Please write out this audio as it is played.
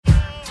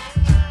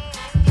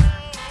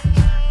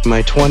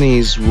My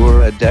 20s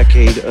were a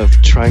decade of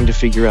trying to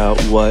figure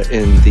out what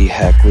in the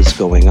heck was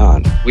going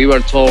on. We were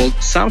told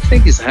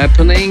something is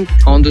happening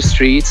on the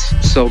streets,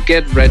 so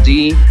get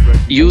ready,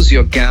 use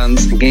your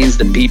guns against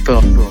the people.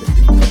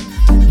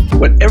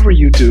 Whatever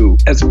you do,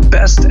 as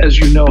best as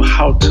you know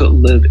how to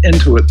live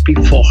into it, be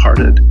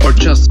full-hearted or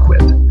just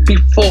quit. Be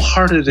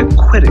full-hearted in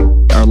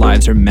quitting. Our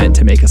lives are meant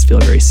to make us feel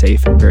very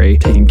safe and very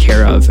taken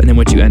care of. And then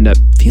what you end up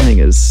feeling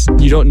is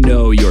you don't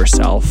know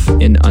yourself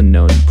in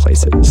unknown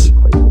places.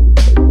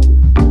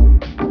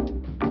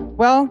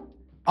 Well,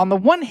 on the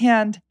one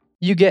hand,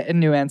 you get a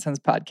new Ansons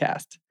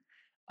podcast.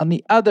 On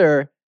the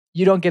other,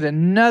 you don't get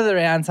another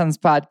Ansons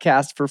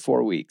podcast for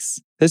 4 weeks.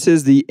 This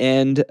is the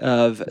end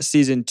of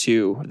season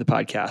 2 of the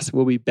podcast.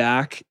 We'll be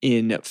back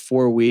in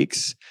 4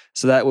 weeks.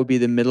 So that would be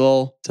the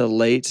middle to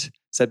late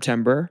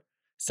September.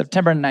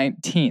 September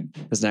 19th.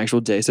 That's an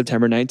actual day,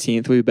 September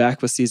 19th. We'll be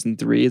back with season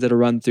 3 that'll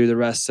run through the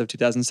rest of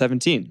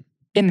 2017.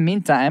 In the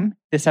meantime,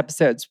 this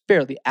episode's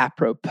fairly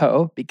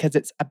apropos because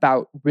it's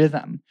about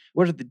rhythm.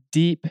 What are the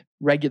deep,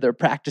 regular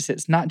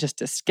practices, not just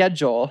a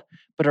schedule,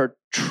 but our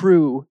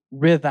true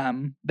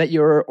rhythm that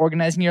you're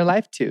organizing your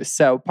life to?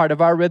 So part of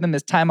our rhythm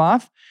is time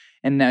off,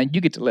 and now you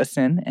get to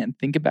listen and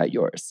think about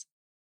yours.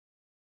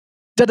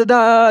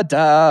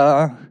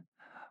 Da-da-da-da,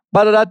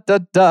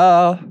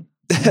 ba-da-da-da-da.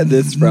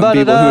 This from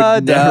people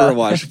who never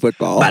watched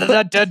football.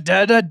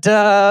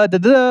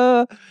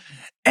 Ba-da-da-da-da-da-da-da.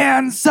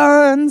 And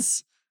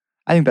sons.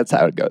 I think that's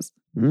how it goes.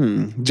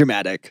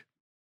 Dramatic.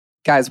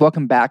 Guys,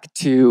 welcome back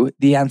to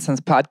the Ansons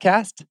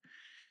podcast.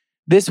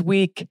 This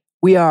week,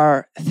 we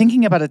are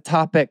thinking about a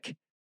topic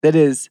that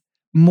is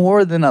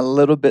more than a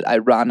little bit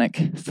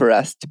ironic for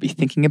us to be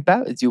thinking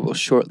about, as you will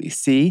shortly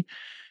see.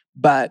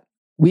 But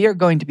we are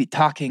going to be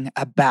talking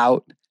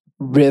about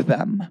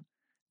rhythm,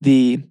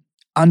 the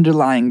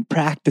underlying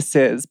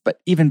practices,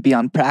 but even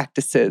beyond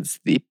practices,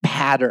 the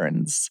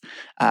patterns,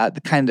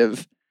 the kind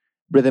of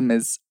rhythm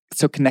is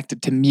so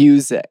connected to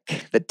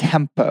music, the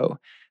tempo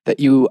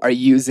that you are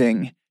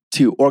using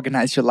to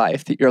organize your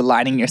life, that you're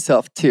aligning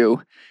yourself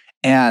to.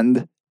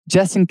 And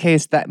just in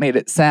case that made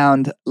it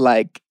sound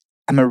like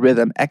I'm a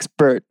rhythm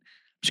expert,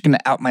 I'm just going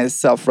to out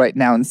myself right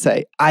now and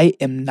say I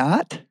am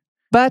not,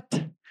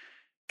 but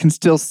can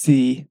still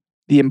see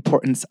the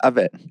importance of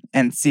it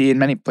and see in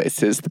many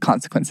places the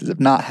consequences of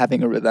not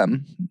having a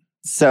rhythm.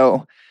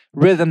 So,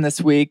 rhythm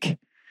this week,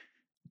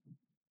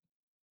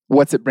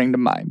 what's it bring to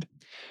mind?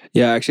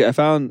 Yeah, actually,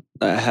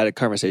 I had a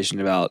conversation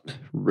about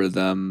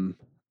rhythm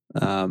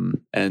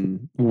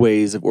and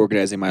ways of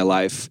organizing my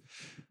life.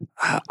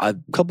 A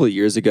couple of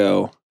years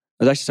ago,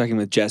 I was actually talking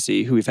with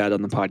Jesse, who we've had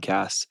on the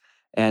podcast,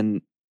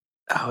 and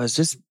I was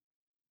just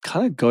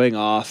kind of going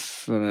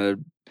off on a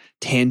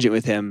tangent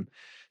with him,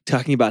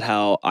 talking about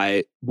how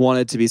I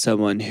wanted to be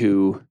someone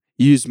who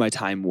used my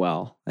time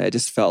well. I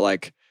just felt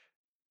like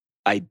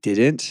I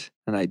didn't,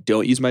 and I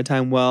don't use my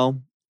time well,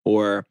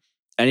 or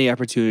any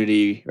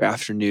opportunity or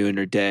afternoon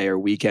or day or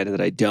weekend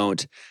that I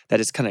don't, that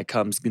just kind of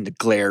comes into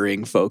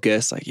glaring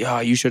focus. Like,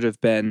 yeah, you should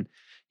have been,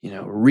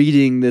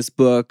 reading this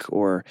book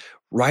or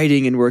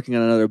writing and working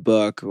on another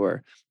book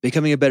or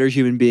becoming a better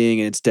human being.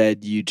 And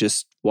instead you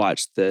just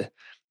watched the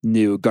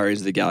new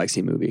Guardians of the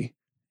Galaxy movie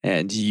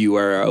and you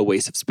are a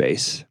waste of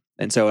space.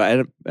 And so what I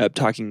ended up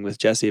talking with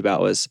Jesse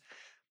about was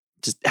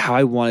just how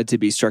I wanted to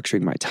be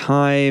structuring my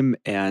time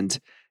and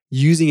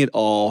using it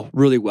all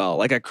really well,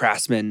 like a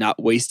craftsman,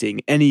 not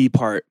wasting any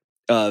part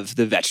of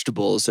the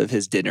vegetables of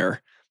his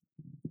dinner.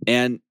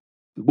 And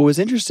what was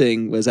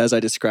interesting was, as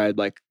I described,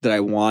 like that I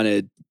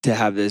wanted to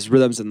have these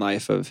rhythms in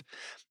life of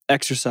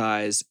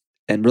exercise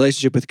and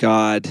relationship with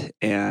God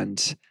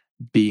and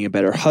being a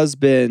better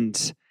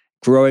husband,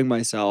 growing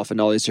myself in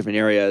all these different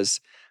areas.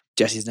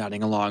 Jesse's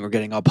nodding along or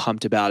getting all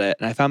pumped about it.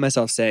 And I found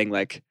myself saying,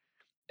 like,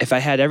 if I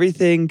had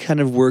everything kind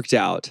of worked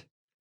out,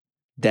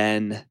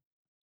 then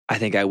I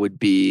think I would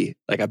be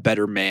like a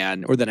better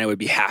man, or then I would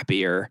be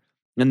happier.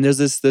 And there's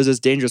this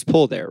dangerous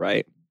pull there,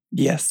 right?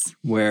 Yes.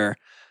 Where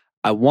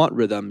I want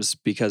rhythms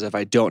because if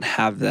I don't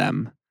have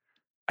them,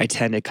 I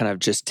tend to kind of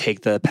just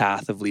take the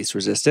path of least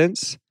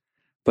resistance.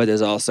 But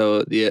there's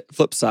also the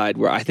flip side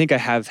where I think I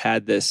have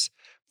had this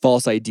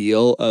false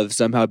ideal of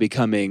somehow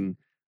becoming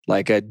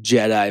like a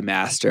Jedi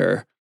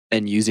master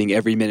and using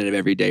every minute of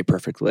every day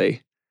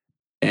perfectly.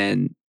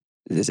 And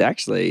there's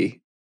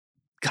actually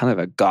kind of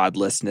a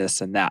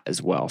godlessness in that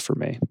as well for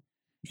me.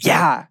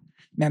 Yeah,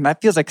 man,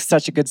 that feels like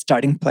such a good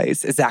starting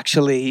place, is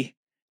actually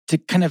to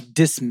kind of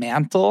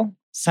dismantle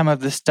some of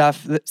the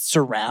stuff that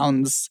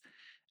surrounds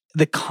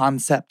the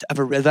concept of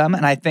a rhythm.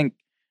 And I think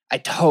I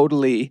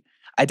totally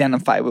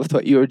identify with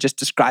what you were just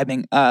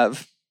describing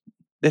of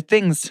the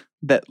things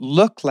that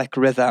look like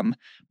rhythm,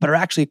 but are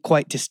actually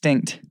quite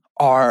distinct,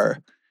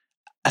 are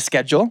a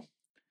schedule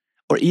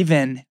or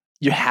even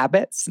your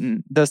habits,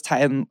 and those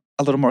tie in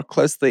a little more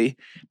closely,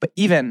 but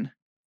even,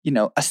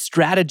 a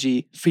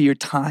strategy for your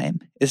time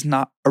is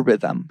not a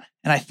rhythm.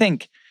 And I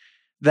think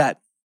that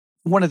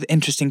one of the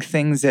interesting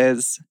things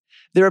is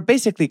there are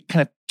basically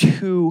kind of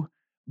two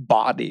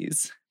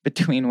bodies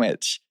between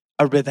which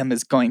a rhythm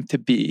is going to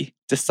be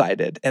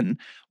decided. And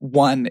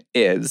one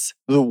is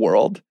the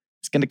world.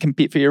 It's going to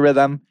compete for your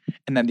rhythm.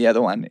 And then the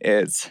other one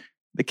is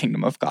the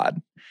kingdom of God.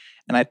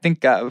 And I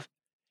think of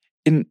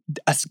in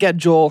a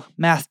schedule,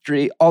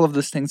 mastery, all of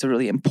those things are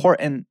really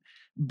important,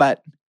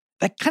 but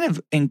that kind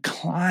of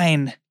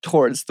incline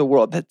towards the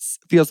world, that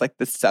feels like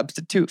the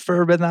substitute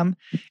for a rhythm.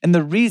 And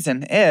the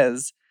reason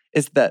is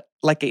that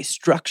like a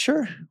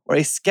structure or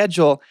a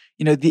schedule,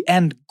 the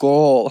end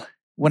goal,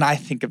 when I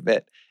think of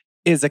it,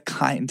 is a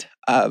kind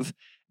of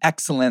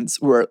excellence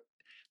where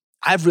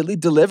I've really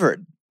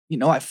delivered.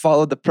 I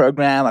followed the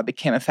program, I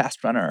became a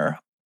fast runner,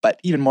 but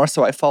even more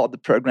so, I followed the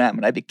program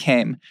and I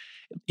became,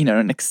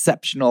 an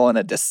exceptional and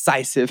a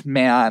decisive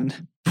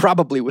man,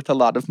 probably with a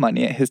lot of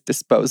money at his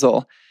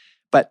disposal.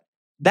 But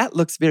that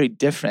looks very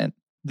different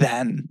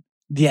than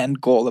the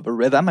end goal of a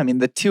rhythm. I mean,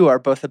 the two are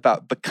both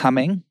about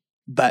becoming,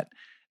 but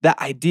that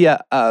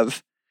idea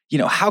of,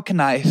 how can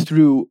I,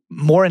 through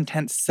more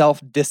intense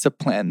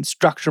self-discipline,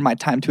 structure my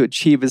time to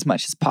achieve as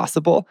much as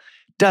possible,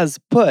 does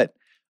put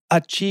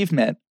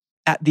achievement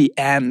at the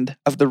end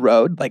of the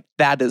road. Like,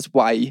 that is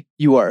why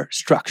you are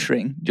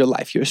structuring your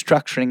life. You're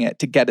structuring it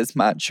to get as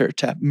much or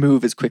to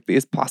move as quickly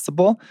as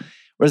possible.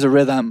 Whereas a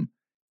rhythm,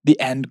 the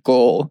end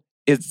goal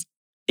is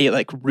a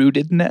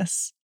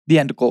rootedness. The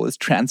end goal is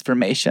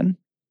transformation.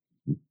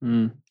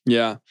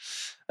 Yeah,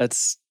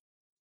 that's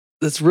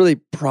really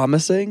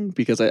promising,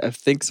 because I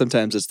think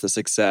sometimes it's the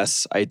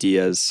success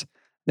ideas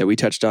that we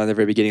touched on at the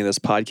very beginning of this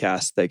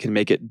podcast that can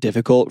make it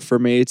difficult for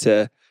me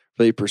to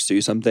really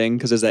pursue something,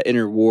 because there's that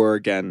inner war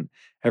again.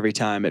 Every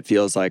time it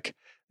feels like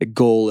the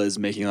goal is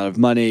making a lot of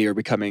money or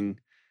becoming,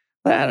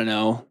 I don't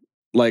know,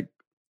 like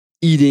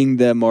eating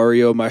the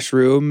Mario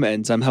mushroom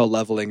and somehow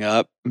leveling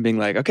up and being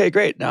like, okay,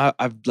 great. Now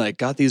I've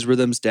got these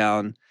rhythms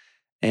down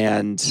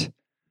and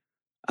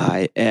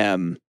I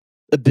am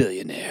a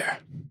billionaire.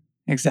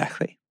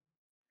 Exactly.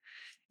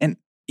 And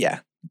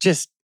yeah,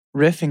 just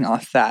riffing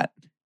off that,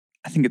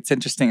 I think it's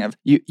interesting of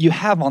you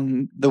have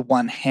on the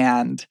one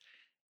hand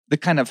the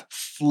kind of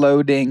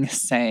floating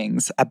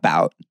sayings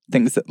about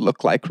things that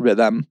look like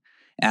rhythm.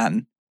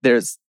 And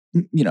there's,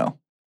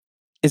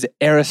 is it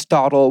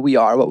Aristotle? We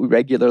are what we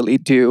regularly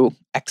do.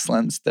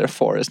 Excellence,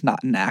 therefore, is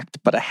not an act,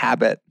 but a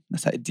habit.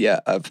 This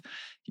idea of,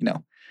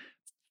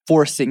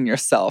 forcing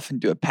yourself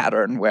into a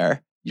pattern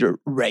where you're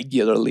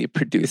regularly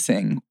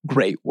producing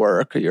great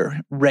work or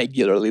you're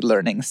regularly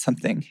learning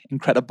something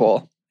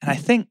incredible. And I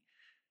think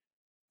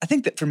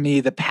that for me,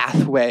 the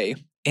pathway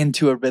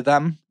into a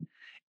rhythm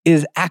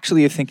is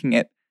actually thinking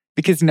it,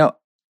 because,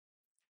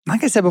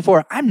 like I said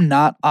before, I'm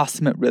not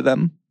awesome at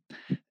rhythm,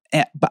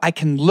 but I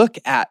can look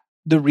at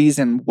the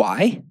reason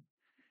why,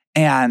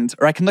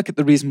 or I can look at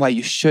the reason why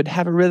you should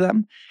have a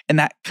rhythm, and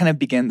that kind of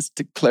begins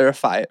to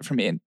clarify it for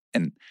me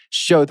and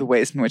show the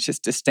ways in which it's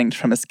distinct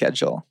from a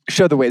schedule,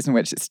 show the ways in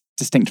which it's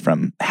distinct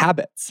from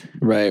habits.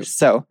 Right.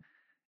 So,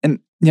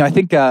 and, I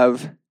think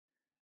of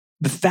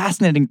the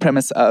fascinating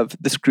premise of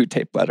the Screw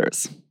Tape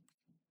Letters,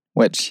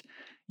 which,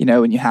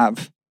 when you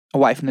have a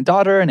wife and a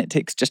daughter and it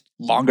takes just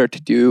longer to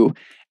do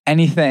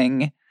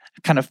anything, I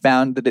kind of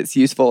found that it's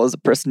useful as a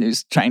person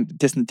who's trying to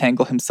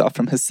disentangle himself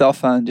from his cell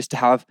phone, just to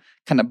have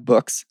kind of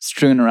books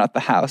strewn around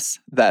the house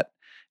that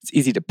it's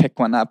easy to pick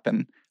one up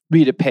and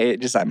read a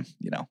page as I'm,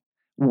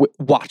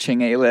 watching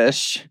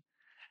Eilish,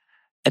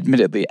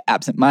 admittedly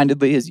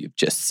absentmindedly, as you've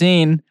just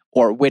seen,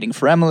 or waiting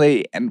for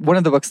Emily. And one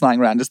of the books lying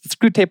around is the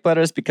Screw Tape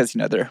Letters, because,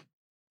 they're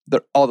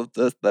all of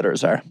the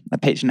letters are a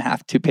page and a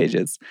half, 2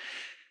 pages.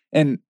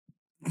 And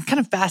I'm kind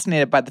of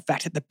fascinated by the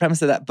fact that the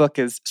premise of that book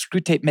is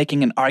Screwtape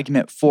making an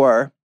argument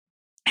for,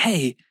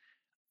 hey,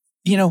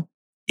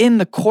 in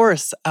the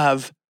course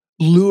of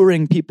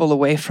luring people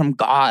away from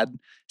God,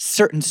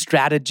 certain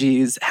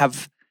strategies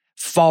have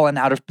fallen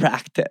out of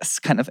practice.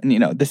 Kind of,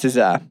 and this is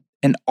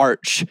an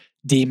arch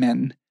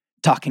demon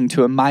talking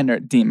to a minor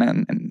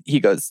demon, and he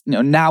goes,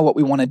 now what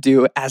we want to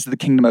do as the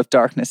kingdom of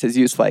darkness is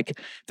use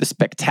the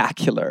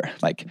spectacular,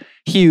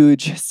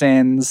 huge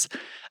sins,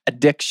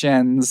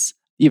 addictions,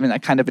 even a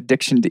kind of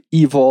addiction to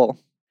evil.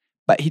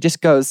 But he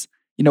just goes,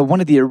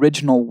 one of the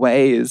original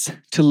ways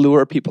to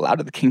lure people out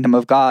of the kingdom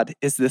of God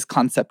is this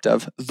concept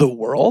of the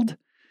world.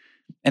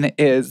 And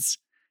it's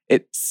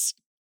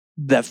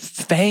the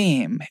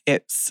fame,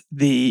 it's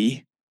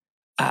the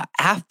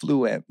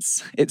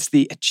affluence, it's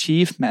the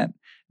achievement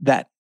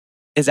that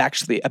is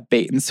actually a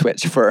bait and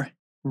switch for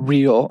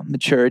real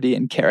maturity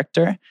and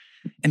character.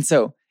 And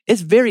so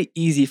it's very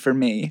easy for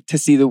me to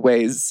see the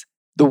ways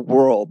the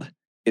world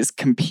is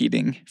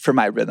competing for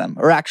my rhythm,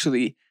 or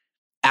actually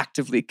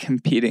actively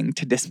competing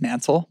to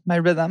dismantle my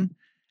rhythm.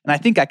 And I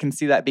think I can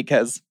see that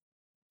because,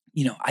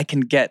 I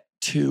can get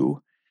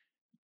to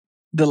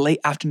the late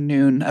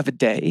afternoon of a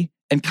day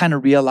and kind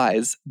of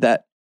realize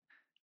that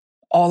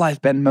all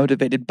I've been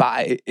motivated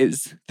by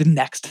is the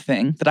next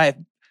thing, that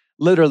I've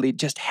literally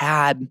just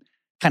had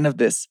kind of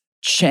this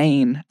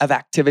chain of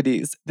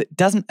activities that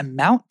doesn't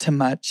amount to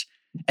much.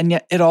 And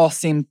yet it all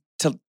seemed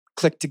to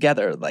click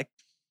together. Like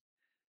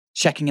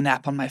checking an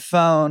app on my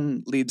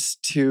phone leads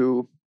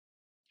to,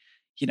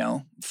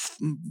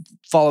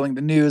 following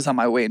the news on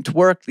my way into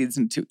work leads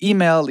into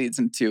email, leads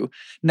into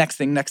next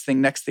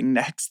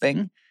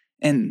thing.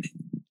 And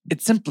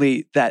it's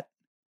simply that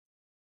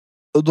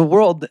the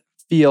world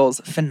feels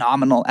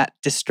phenomenal at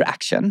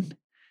distraction,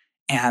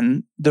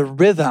 and the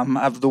rhythm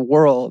of the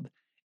world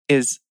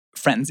is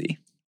frenzy.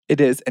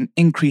 It is an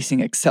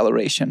increasing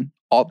acceleration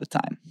all the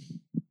time.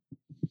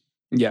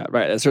 Yeah,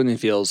 right. That certainly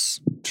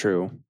feels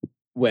true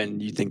when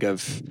you think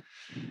of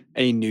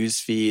any news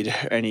feed,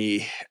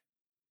 any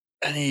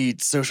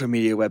social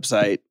media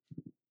website,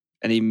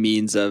 any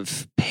means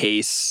of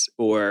pace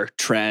or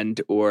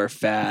trend or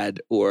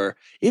fad, or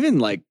even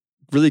like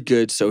really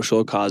good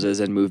social causes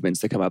and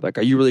movements that come up. Like,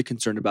 are you really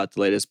concerned about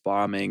the latest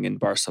bombing in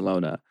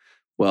Barcelona?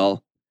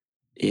 Well,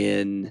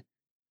 in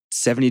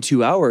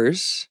 72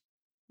 hours,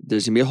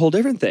 there's going to be a whole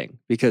different thing,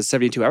 because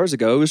 72 hours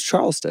ago, it was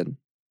Charleston.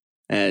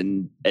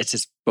 And it's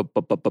just,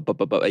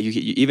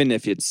 even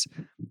if it's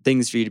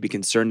things for you to be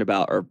concerned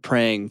about or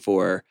praying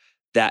for,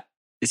 that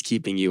is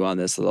keeping you on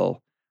this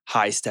little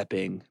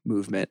high-stepping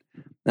movement.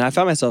 And I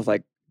found myself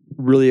like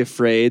really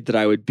afraid that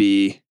I would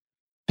be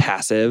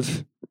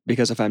passive,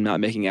 because if I'm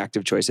not making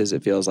active choices,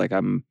 it feels like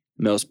I'm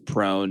most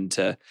prone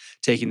to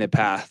taking the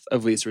path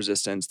of least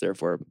resistance,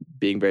 therefore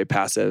being very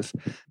passive,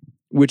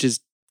 which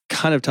is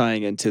kind of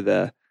tying into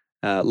the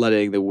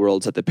letting the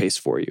world set the pace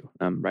for you,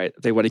 right?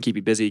 They want to keep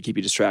you busy, keep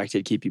you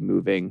distracted, keep you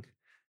moving,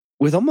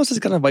 with almost as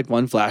kind of like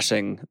one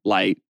flashing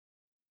light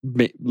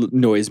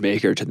noise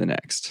maker to the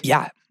next.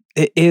 Yeah,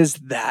 it is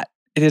that.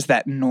 It is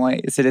that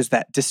noise. It is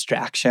that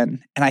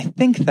distraction. And I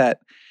think that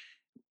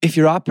if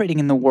you're operating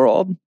in the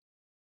world,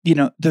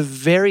 the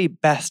very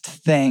best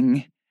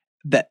thing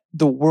that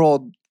the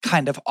world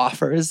kind of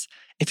offers,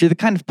 if you're the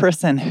kind of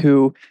person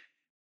who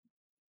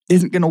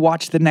isn't going to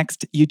watch the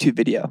next YouTube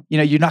video,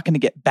 you're not going to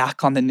get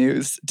back on the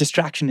news.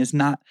 Distraction is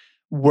not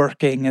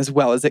working as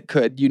well as it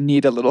could. You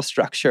need a little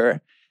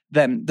structure.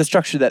 Then the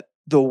structure that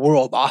the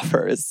world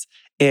offers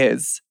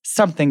is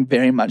something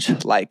very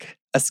much like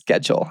a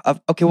schedule of,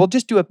 okay, we'll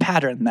just do a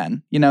pattern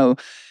then.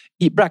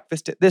 Eat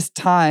breakfast at this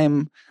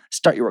time,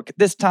 start your work at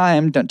this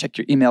time, don't check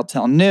your email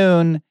till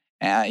noon,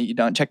 you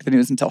don't check the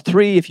news until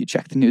 3 if you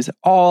check the news at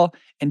all,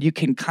 and you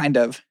can kind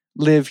of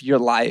live your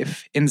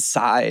life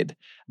inside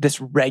this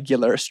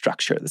regular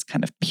structure, this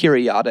kind of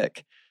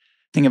periodic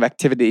thing of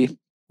activity.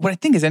 What I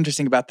think is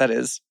interesting about that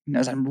is,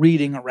 as I'm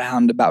reading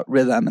around about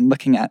rhythm and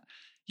looking at,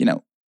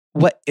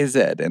 what is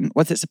it and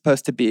what's it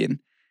supposed to be? And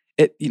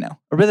it,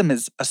 a rhythm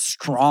is a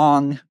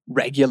strong,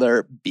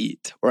 regular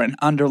beat or an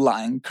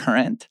underlying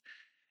current.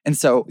 And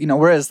so,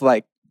 whereas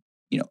like,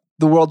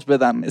 the world's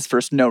rhythm is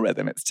first no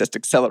rhythm, it's just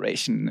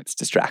acceleration, it's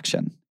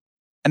distraction.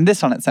 And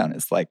this on its own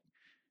is like,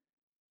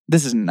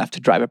 this isn't enough to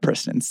drive a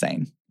person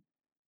insane.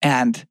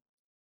 And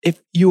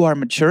if you are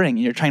maturing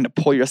and you're trying to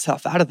pull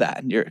yourself out of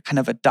that and you're kind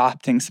of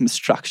adopting some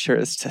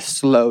structures to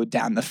slow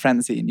down the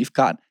frenzy, and you've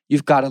got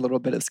a little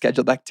bit of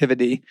scheduled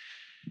activity,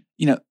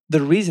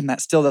 the reason that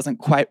still doesn't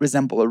quite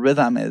resemble a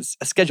rhythm is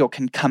a schedule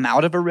can come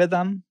out of a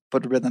rhythm,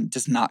 but a rhythm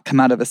does not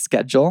come out of a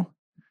schedule.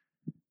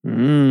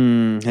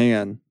 Hang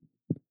on.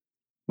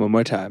 One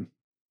more time.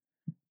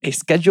 A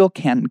schedule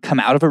can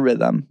come out of a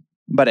rhythm,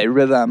 but a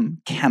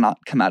rhythm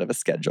cannot come out of a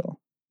schedule.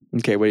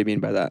 Okay, what do you mean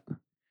by that?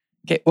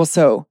 Okay, well,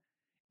 so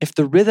if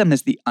the rhythm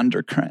is the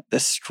undercurrent, the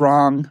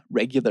strong,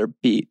 regular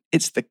beat,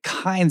 it's the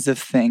kinds of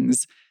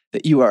things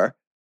that you are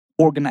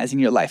organizing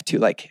your life to.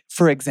 Like,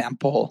 for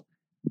example,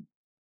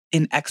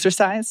 in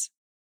exercise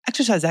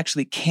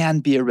actually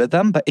can be a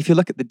rhythm, but if you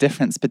look at the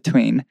difference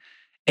between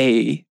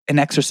an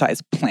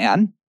exercise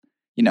plan,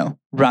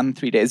 run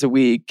 3 days a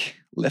week,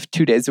 lift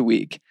 2 days a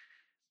week,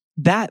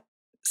 that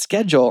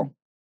schedule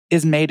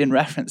is made in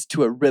reference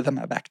to a rhythm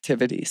of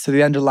activity. So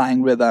the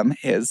underlying rhythm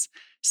is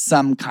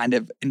some kind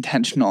of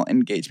intentional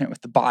engagement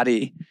with the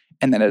body,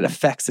 and then it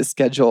affects the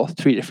schedule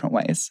 3 different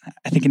ways.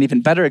 I think an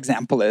even better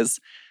example is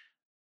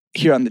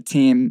here on the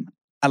team,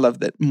 I love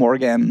that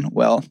Morgan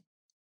will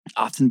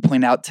often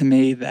point out to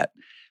me that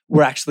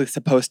we're actually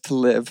supposed to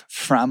live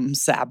from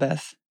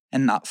Sabbath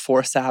and not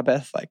for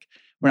Sabbath. Like,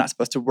 we're not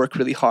supposed to work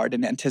really hard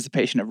in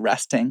anticipation of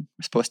resting.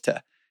 We're supposed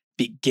to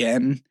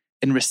begin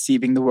in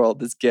receiving the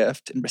world as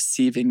gift and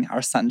receiving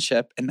our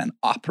sonship, and then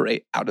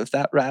operate out of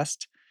that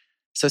rest.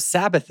 So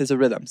Sabbath is a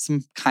rhythm,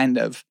 some kind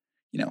of,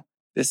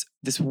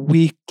 this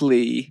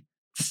weekly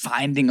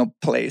finding a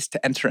place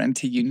to enter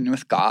into union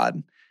with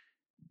God.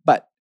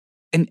 But,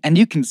 and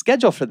you can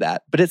schedule for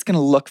that, but it's going to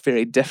look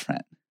very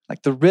different.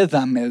 Like, the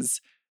rhythm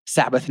is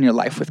Sabbath in your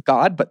life with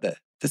God, but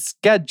the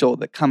schedule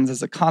that comes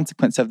as a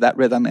consequence of that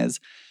rhythm is,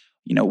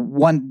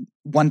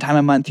 one time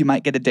a month you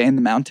might get a day in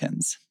the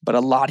mountains, but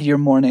a lot of your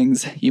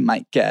mornings you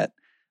might get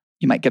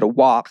a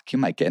walk, you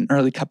might get an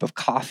early cup of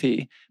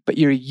coffee, but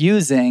you're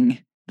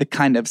using the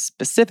kind of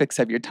specifics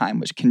of your time,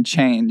 which can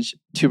change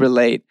to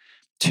relate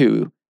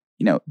to,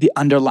 the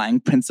underlying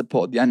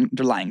principle, the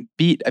underlying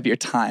beat of your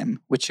time,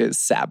 which is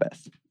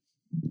Sabbath.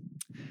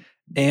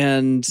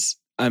 And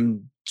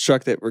I'm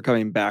struck that we're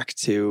coming back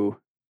to,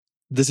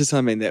 this is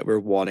something that we're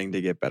wanting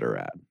to get better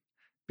at,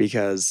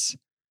 because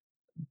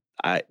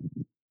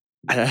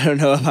I don't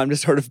know if I'm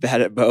just sort of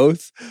bad at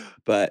both,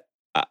 but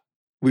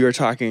we were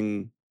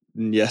talking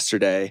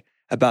yesterday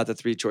about the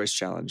 3-choice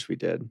challenge we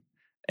did.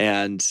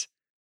 And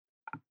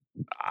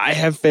I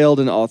have failed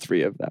in all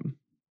 3 of them.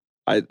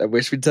 I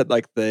wish we'd set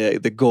like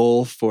the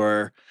goal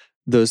for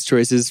those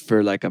choices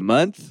for like a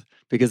month,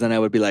 because then I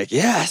would be like,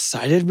 yes,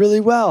 I did really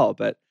well.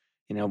 But,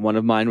 one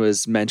of mine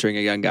was mentoring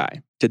a young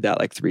guy. Did that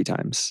like 3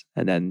 times.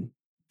 And then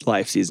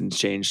life seasons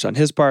changed on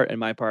his part and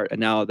my part. And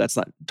now that's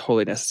not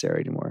totally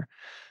necessary anymore.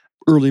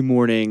 Early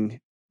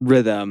morning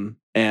rhythm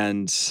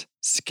and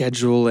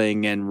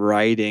scheduling and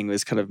writing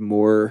was kind of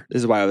more,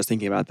 this is why I was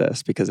thinking about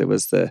this, because it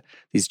was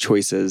these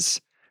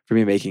choices for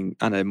me making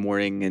on a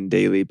morning and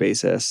daily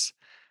basis.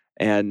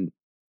 And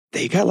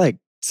they got like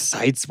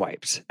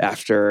sideswiped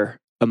after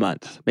a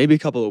month, maybe a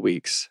couple of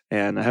weeks.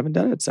 And I haven't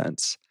done it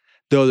since.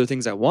 Though there are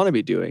things I want to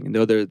be doing, and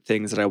though there are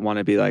things that I want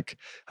to be like,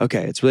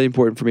 okay, it's really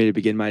important for me to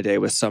begin my day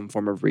with some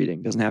form of reading.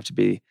 It doesn't have to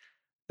be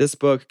this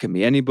book, it can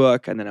be any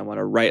book. And then I want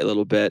to write a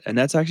little bit. And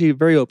that's actually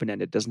very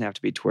open-ended. It doesn't have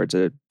to be towards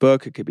a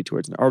book. It could be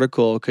towards an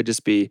article. It could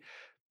just be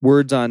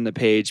words on the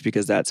page,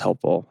 because that's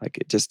helpful. Like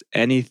just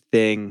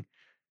anything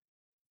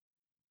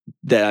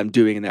that I'm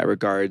doing in that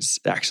regards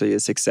actually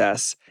is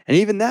success. And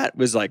even that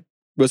was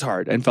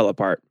hard and fell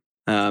apart.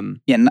 Both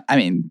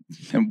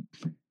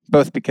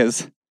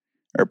because,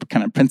 or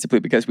kind of principally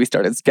because we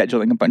started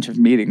scheduling a bunch of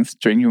meetings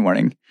during your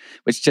morning,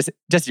 which just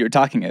as you were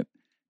talking, it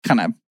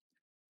kind of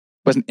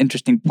was an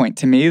interesting point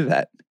to me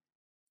that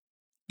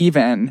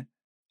even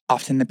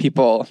often the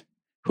people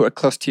who are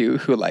close to you,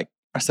 who like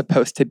are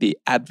supposed to be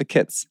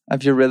advocates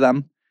of your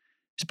rhythm,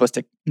 supposed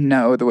to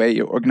know the way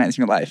you're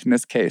organizing your life. In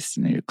this case,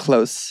 your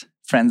close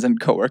friends and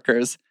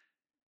coworkers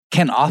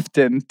can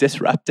often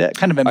disrupt it.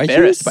 Kind of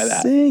embarrassed by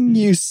that. Saying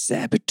you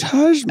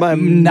sabotaged my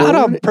not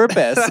on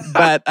purpose,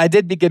 but I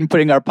did begin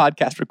putting our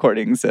podcast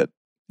recordings at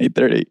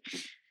 8:30.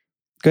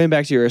 Going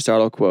back to your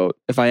Aristotle quote,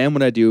 if I am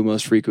what I do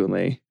most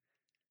frequently,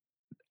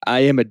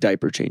 I am a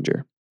diaper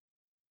changer.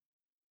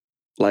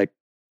 Like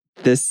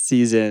this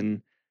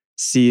season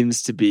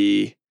seems to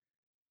be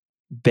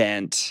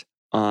bent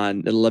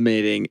on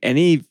eliminating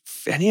any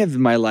of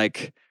my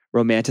like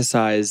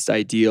romanticized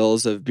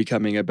ideals of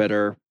becoming a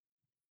better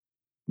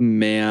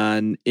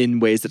man in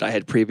ways that I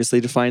had previously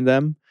defined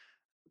them.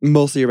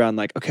 Mostly around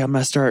like, okay, I'm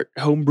going to start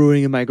home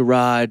brewing in my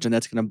garage, and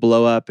that's going to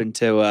blow up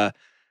into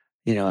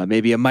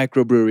maybe a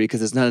microbrewery, because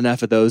there's not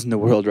enough of those in the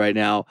world right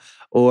now.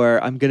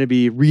 Or I'm going to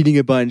be reading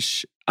a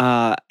bunch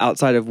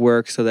outside of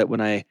work, so that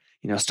when I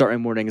start my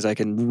mornings, I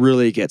can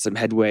really get some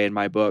headway in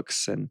my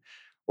books.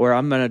 Or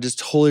I'm going to just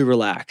totally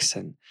relax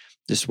and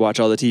just watch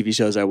all the TV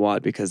shows I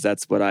want, because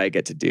that's what I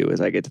get to do, is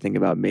I get to think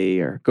about me,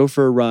 or go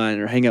for a run,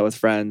 or hang out with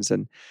friends.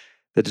 And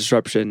the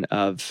disruption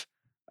of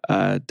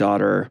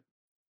daughter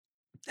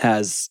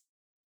has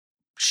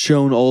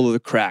shown all of the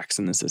cracks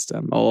in the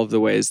system, all of the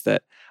ways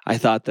that I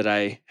thought that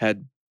I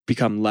had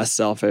become less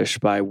selfish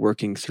by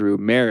working through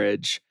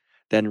marriage,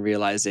 then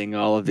realizing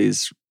all of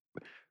these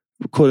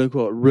quote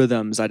unquote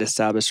rhythms I'd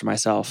established for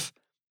myself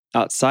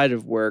outside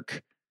of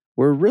work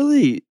were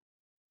really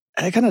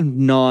kind of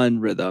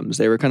non-rhythms.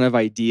 They were kind of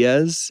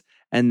ideas,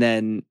 and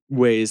then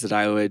ways that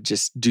I would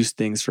just do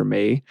things for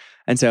me.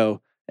 And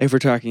so if we're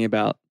talking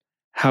about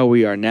how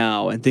we are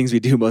now and things we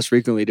do most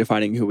frequently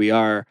defining who we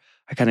are,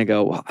 I kind of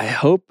go, well, I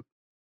hope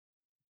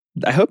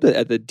that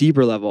at the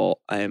deeper level,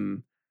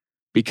 I'm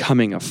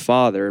becoming a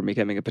father and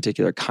becoming a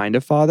particular kind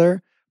of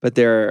father. But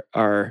there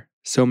are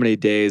so many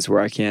days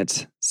where I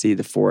can't see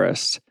the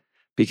forest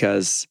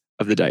because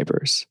of the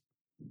diapers.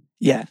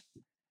 Yeah.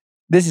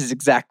 This is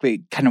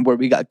exactly kind of where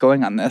we got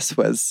going on this.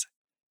 Was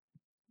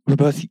we're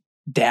both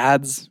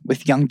dads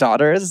with young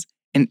daughters,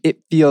 and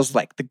it feels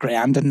like the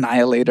grand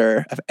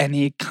annihilator of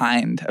any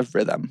kind of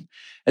rhythm.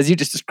 As you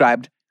just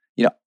described,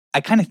 I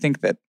kind of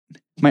think that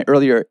my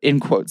earlier, in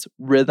quotes,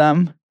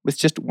 rhythm was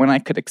just when I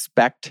could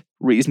expect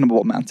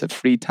reasonable amounts of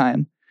free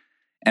time.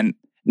 And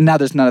now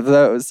there's none of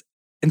those.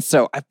 And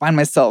so I find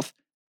myself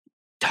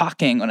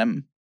talking when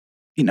I'm,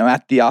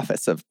 at the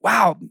office of,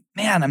 wow,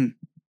 man,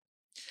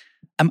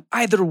 I'm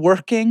either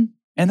working,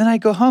 and then I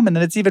go home, and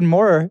then it's even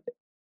more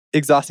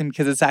exhausting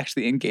because it's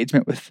actually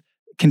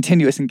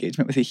continuous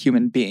engagement with a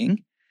human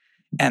being.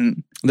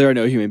 And there are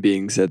no human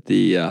beings at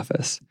the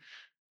office.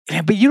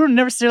 Yeah, but you don't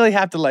necessarily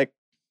have to like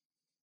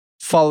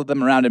follow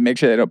them around and make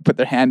sure they don't put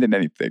their hand in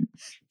anything.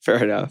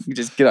 Fair enough. You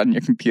just get on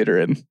your computer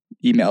and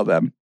email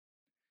them.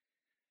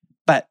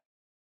 But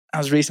I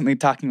was recently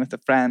talking with a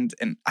friend,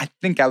 and I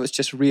think I was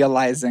just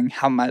realizing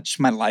how much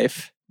my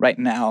life right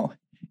now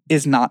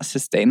is not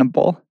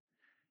sustainable.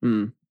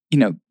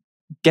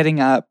 Getting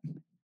up,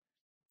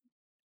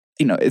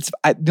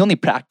 the only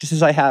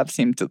practices I have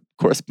seem to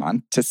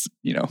correspond to,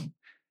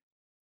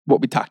 what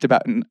we talked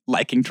about in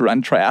liking to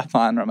run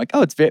triathlon, where I'm like,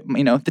 oh, it's very,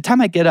 the time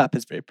I get up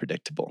is very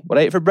predictable. What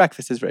I ate for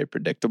breakfast is very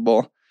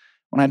predictable.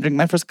 When I drink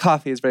my first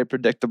coffee is very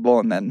predictable.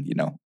 And then,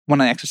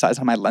 when I exercise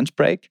on my lunch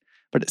break,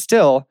 but it's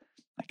still,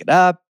 I get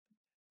up,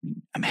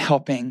 I'm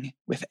helping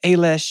with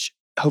Ailish.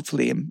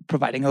 Hopefully I'm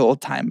providing a little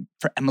time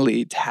for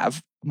Emily to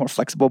have a more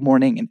flexible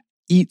morning. And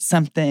eat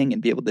something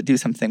and be able to do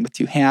something with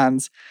two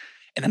hands.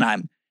 And then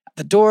I'm at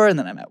the door, and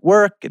then I'm at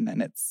work, and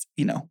then it's,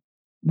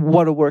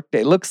 what a work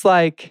day looks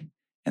like.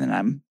 And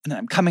then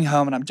I'm coming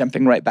home, and I'm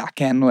jumping right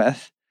back in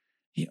with,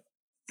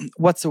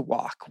 what's a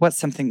walk? What's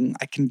something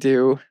I can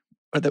do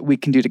or that we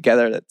can do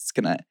together that's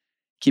going to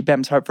keep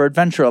Em's heart for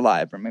adventure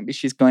alive? Or maybe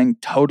she's going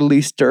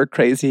totally stir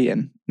crazy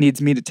and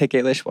needs me to take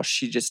Ailish while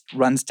she just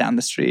runs down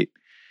the street.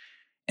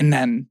 And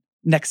then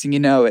next thing you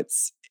know,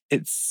 it's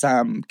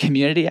some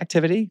community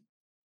activity,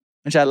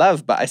 which I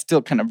love, but I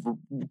still kind of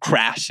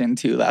crash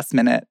into last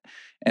minute.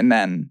 And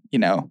then,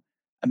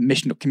 a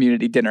missional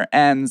community dinner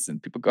ends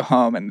and people go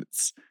home, and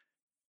it's,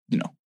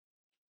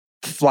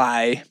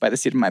 fly by the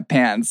seat of my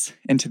pants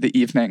into the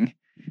evening,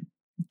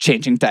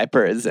 changing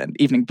diapers and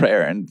evening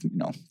prayer, and,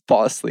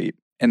 fall asleep.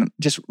 And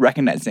just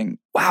recognizing,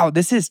 wow,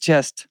 this is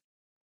just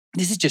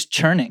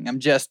churning. I'm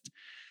just,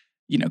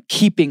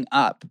 keeping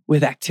up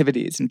with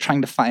activities and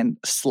trying to find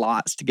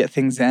slots to get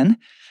things in,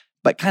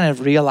 but kind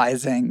of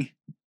realizing,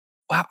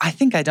 wow, I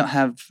think I don't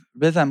have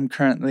rhythm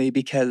currently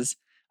because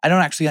I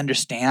don't actually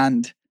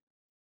understand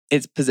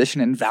its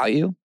position and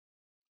value.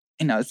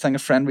 I was telling a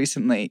friend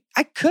recently,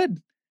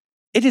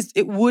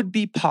 it would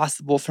be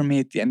possible for me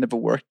at the end of a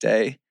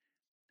workday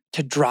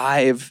to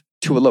drive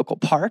to a local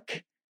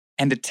park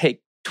and to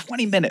take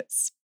 20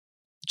 minutes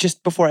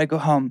just before I go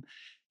home,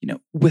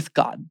 with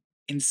God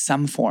in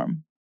some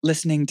form,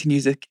 listening to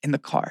music in the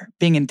car,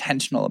 being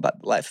intentional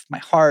about the life of my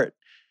heart,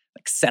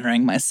 like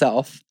centering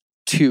myself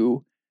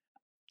to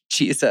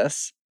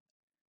Jesus.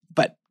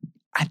 But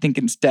I think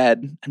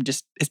instead,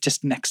 it's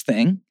just next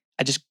thing.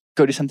 I just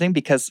go do something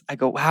because I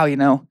go,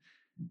 wow,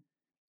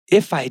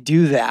 if I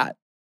do that,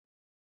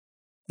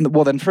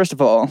 well, then first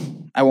of all,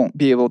 I won't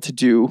be able to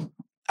do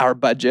our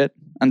budget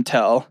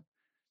until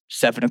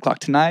 7:00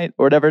 tonight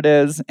or whatever it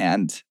is.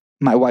 And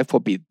my wife will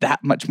be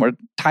that much more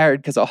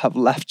tired because I'll have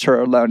left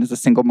her alone as a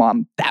single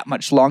mom that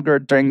much longer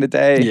during the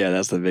day. Yeah,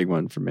 that's the big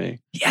one for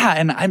me. Yeah,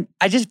 and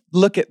I just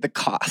look at the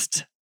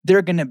cost. There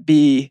are going to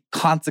be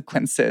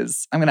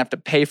consequences. I'm going to have to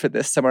pay for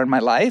this somewhere in my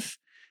life.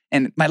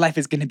 And my life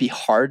is going to be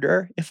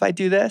harder if I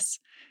do this.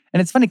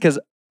 And it's funny because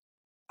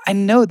I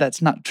know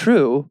that's not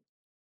true.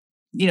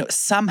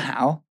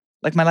 Somehow,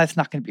 like my life's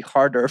not going to be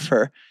harder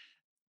for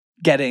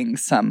getting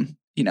some,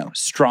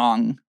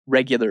 strong,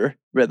 regular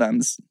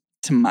rhythms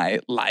to my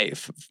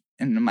life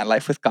and my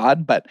life with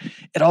God. But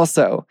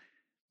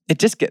it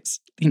just gets,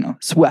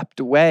 swept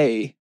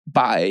away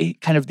by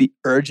kind of the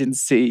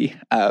urgency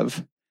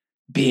of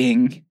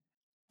being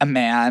a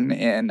man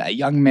in a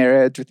young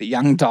marriage with a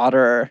young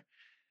daughter,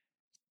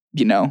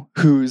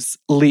 whose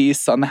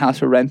lease on the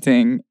house we're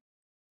renting,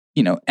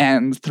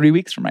 ends 3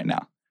 weeks from right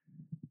now.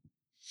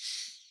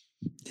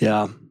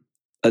 Yeah.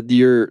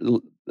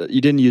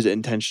 You didn't use it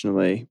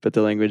intentionally, but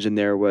the language in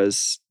there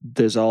was,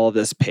 there's all of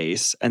this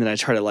pace. And then I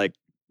try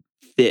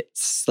to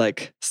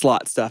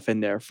slot stuff in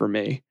there for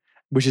me,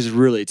 which is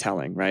really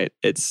telling, right?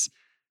 It's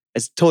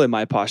totally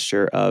my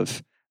posture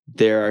of,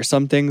 there are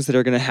some things that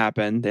are going to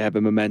happen. They have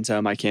a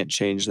momentum. I can't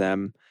change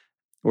them.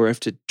 Or if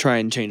to try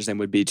and change them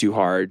would be too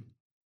hard.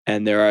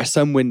 And there are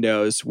some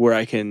windows where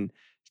I can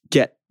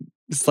get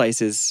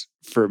slices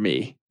for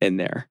me in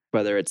there,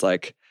 whether it's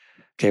like,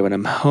 okay, when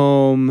I'm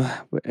home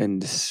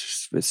and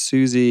with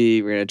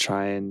Susie, we're going to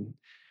try and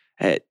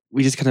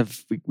we just kind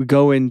of, we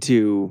go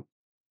into,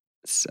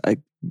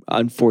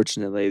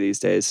 unfortunately these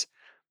days,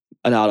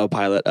 an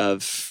autopilot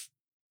of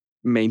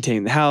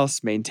maintaining the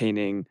house,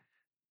 maintaining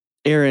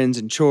errands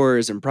and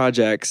chores and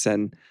projects.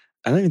 And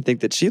I don't even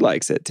think that she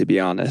likes it, to be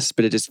honest,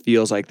 but it just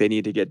feels like they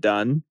need to get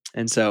done.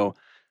 And so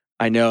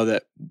I know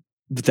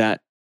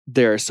that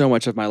there is so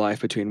much of my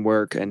life between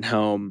work and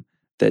home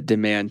that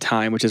demand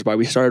time, which is why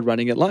we started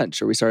running at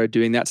lunch, or we started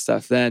doing that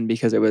stuff then,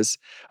 because it was,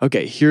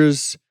 okay,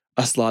 here's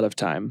a slot of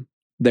time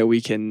that we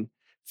can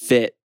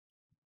fit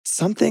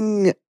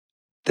something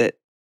that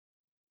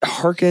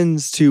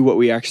harkens to what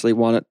we actually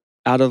want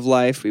out of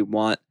life. We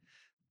want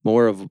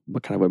more of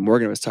what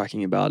Morgan was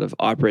talking about, of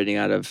operating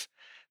out of,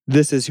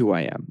 this is who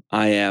I am.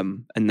 I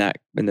am, in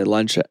the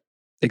lunch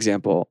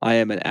example, I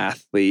am an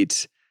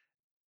athlete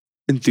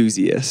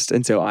enthusiast.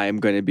 And so I am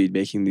going to be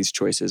making these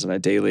choices on a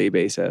daily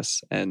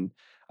basis. And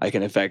I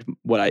can affect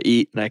what I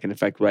eat, and I can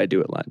affect what I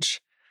do at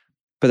lunch.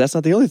 But that's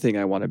not the only thing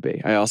I want to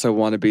be. I also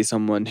want to be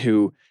someone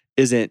who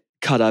isn't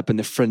caught up in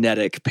the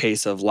frenetic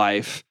pace of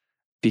life,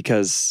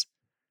 because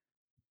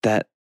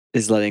that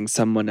is letting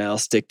someone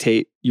else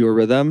dictate your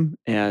rhythm.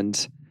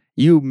 And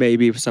you may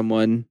be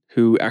someone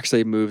who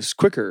actually moves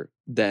quicker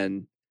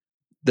than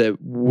the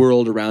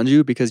world around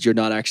you, because you're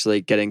not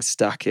actually getting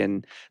stuck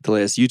in the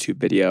latest YouTube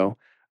video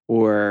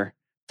or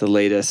the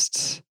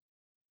latest,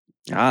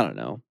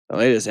 the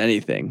latest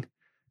anything.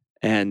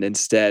 And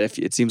instead,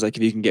 it seems like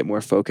if you can get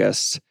more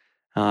focused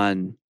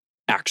on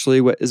actually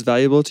what is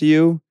valuable to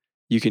you,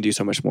 you can do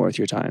so much more with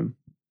your time.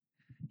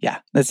 Yeah,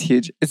 that's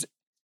huge. It's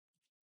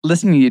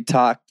listening to you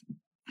talk,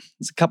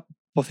 there's a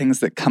couple things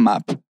that come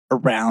up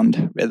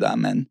around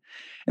rhythm, and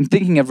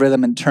thinking of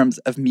rhythm in terms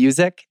of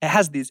music. It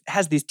has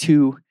these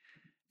two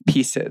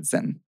pieces,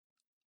 and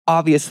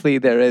obviously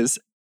there is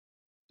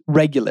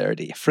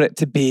regularity. For it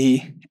to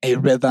be a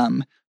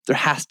rhythm, there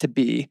has to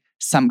be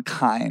some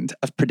kind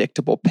of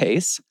predictable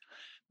pace.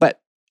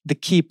 But the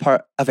key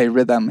part of a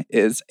rhythm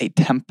is a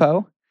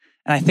tempo.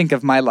 And I think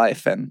of my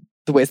life and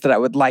the ways that I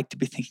would like to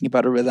be thinking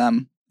about a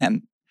rhythm.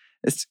 And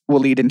this will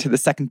lead into the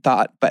second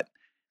thought. But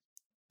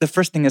the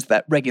first thing is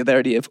that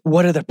regularity of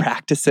what are the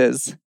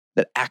practices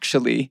that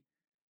actually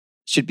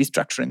should be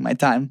structuring my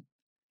time?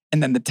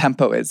 And then the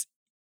tempo is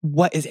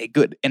what is a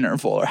good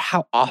interval, or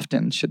how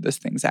often should those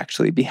things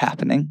actually be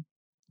happening?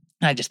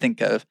 And I just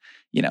think of,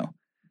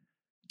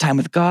 time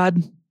with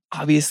God,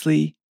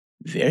 obviously,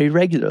 very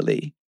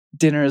regularly.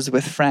 Dinners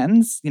with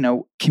friends,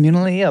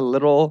 communally, a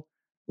little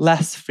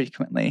less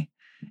frequently.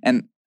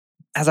 And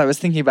as I was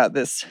thinking about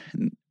this,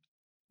 and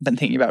been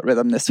thinking about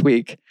rhythm this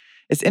week,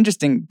 it's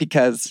interesting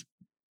because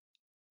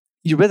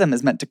your rhythm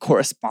is meant to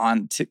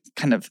correspond to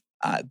kind of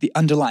the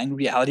underlying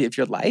reality of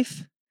your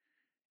life.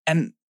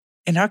 And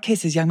in our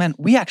case as young men,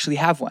 we actually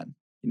have one.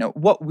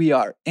 What we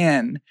are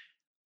in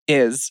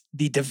is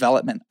the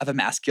development of a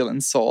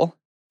masculine soul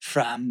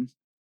from,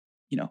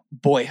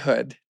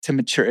 boyhood to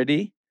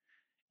maturity.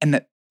 And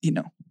that,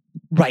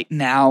 right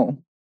now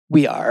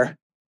we are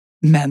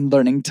men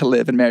learning to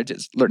live in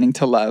marriages, learning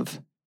to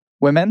love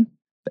women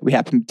that we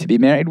happen to be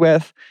married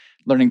with,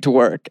 learning to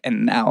work,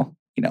 and now,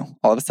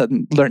 all of a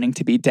sudden learning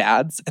to be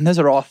dads. And those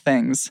are all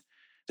things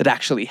that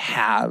actually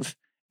have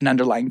an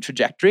underlying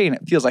trajectory. And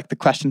it feels like the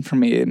question for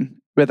me in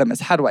rhythm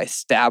is, how do I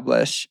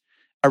establish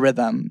a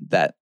rhythm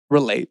that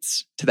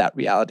relates to that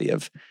reality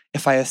of,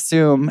 if I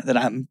assume that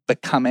I'm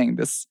becoming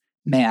this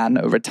man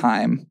over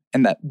time,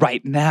 and that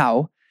right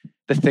now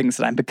the things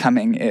that I'm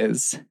becoming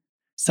is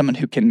someone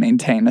who can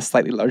maintain a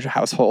slightly larger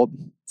household,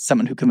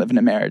 someone who can live in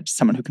a marriage,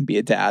 someone who can be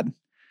a dad.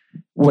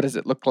 What does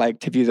it look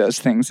like to view those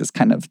things as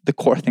kind of the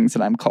core things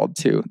that I'm called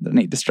to, that I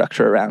need to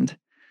structure around?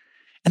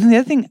 And then the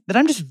other thing that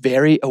I'm just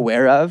very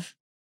aware of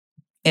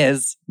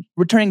is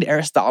returning to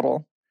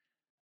Aristotle.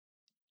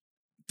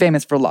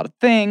 Famous for a lot of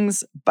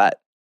things, but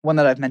one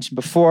that I've mentioned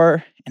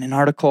before in an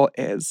article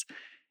is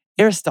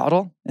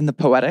Aristotle in the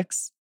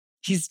Poetics.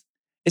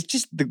 It's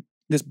just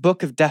this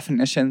book of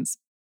definitions,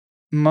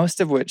 most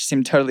of which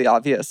seem totally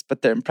obvious,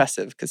 but they're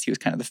impressive because he was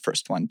kind of the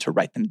first one to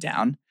write them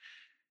down.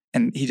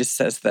 And he just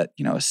says that,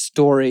 a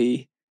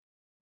story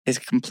is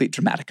a complete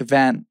dramatic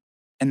event,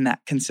 and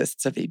that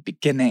consists of a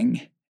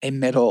beginning, a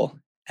middle,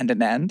 and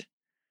an end.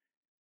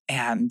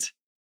 And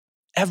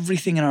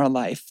everything in our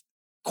life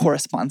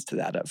corresponds to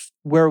that of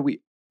where are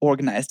we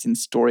organized in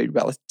story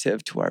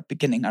relative to our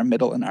beginning, our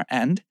middle, and our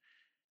end.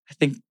 I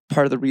think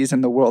part of the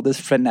reason the world is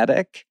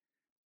frenetic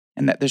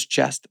and that there's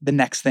just the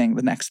next thing,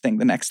 the next thing,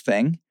 the next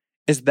thing,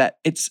 is that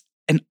it's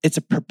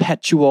a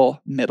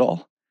perpetual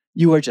middle.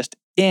 You are just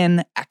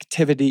in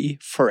activity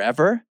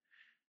forever.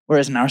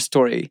 Whereas in our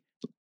story,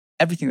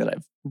 everything that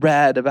I've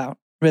read about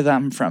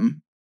rhythm,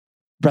 from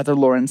Brother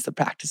Lawrence, The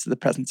Practice of the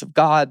Presence of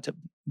God, to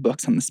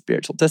books on the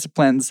spiritual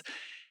disciplines,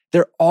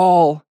 they're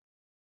all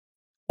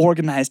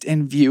organized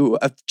in view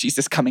of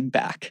Jesus coming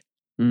back.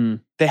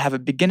 They have a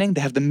beginning,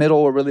 they have the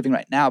middle where we're living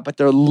right now, but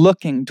they're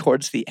looking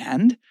towards the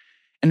end.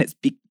 And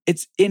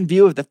it's in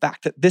view of the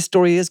fact that this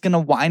story is going to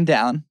wind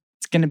down.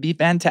 It's going to be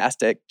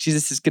fantastic.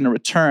 Jesus is going to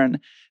return,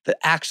 that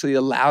actually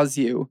allows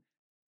you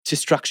to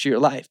structure your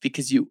life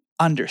because you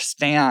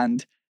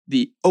understand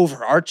the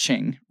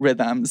overarching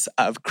rhythms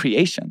of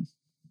creation.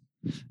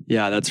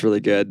 Yeah, that's really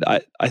good.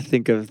 I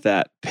think of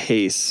that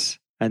pace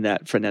and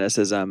that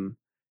freneticism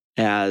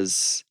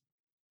as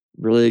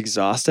really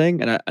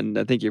exhausting. And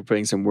I think you're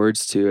putting some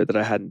words to it that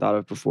I hadn't thought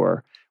of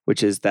before,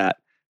 which is that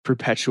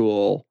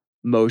perpetual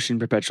motion,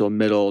 perpetual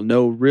middle,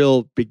 no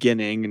real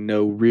beginning,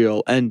 no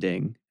real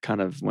ending.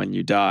 Kind of when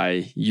you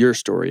die, your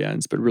story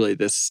ends, but really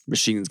this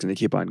machine's going to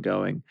keep on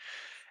going.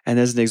 And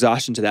there's an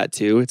exhaustion to that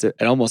too.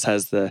 It almost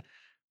has the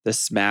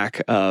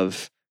smack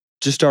of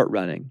just start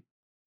running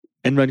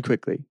and run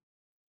quickly,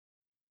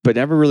 but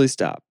never really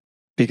stop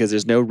because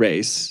there's no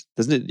race.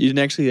 You didn't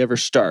actually ever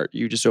start.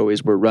 You just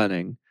always were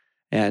running.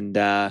 And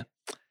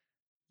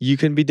you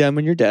can be done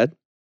when you're dead,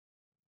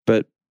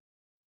 but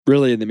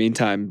really in the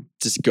meantime,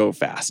 just go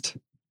fast.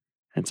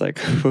 And it's like,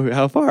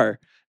 how far?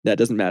 That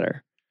doesn't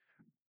matter.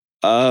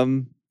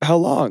 How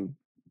long?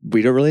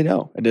 We don't really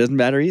know. It doesn't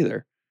matter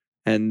either.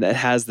 And it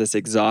has this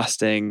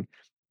exhausting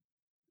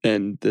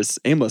and this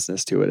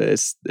aimlessness to it.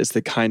 It's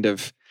the kind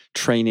of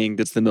training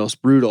that's the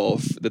most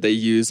brutal that they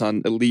use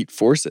on elite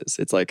forces.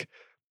 It's like,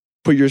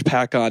 put your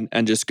pack on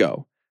and just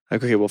go.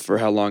 Like, okay, well, for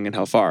how long and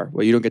how far?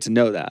 Well, you don't get to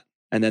know that.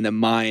 And then the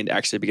mind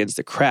actually begins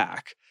to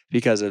crack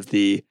because of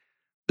the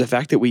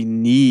fact that we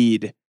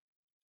need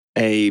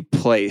a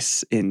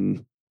place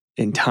in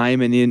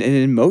time and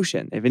in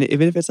motion. Even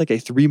if it's like a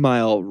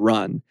 3-mile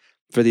run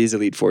for these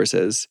elite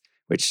forces,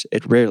 which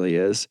it rarely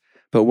is,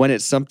 but when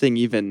it's something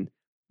even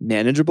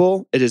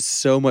manageable, it is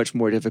so much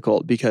more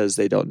difficult because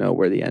they don't know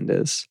where the end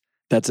is.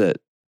 That's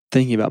it.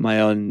 Thinking about my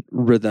own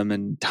rhythm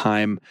and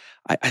time,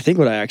 I think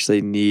what I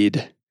actually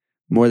need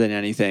more than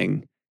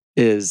anything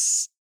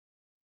is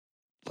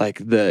like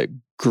the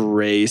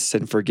grace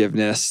and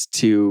forgiveness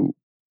to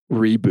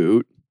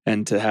reboot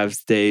and to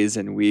have days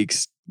and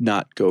weeks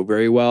not go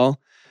very well.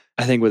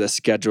 I think with a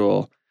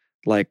schedule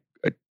like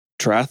a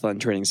triathlon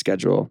training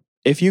schedule,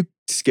 if you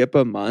skip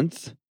a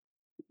month,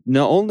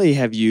 not only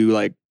have you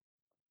like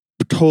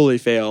totally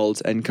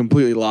failed and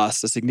completely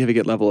lost a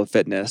significant level of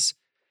fitness,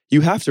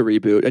 you have to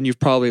reboot and you've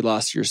probably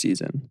lost your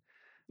season.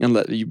 And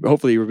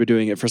hopefully you were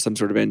doing it for some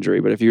sort of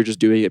injury. But if you're just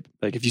doing it,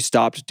 like if you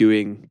stopped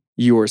doing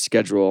your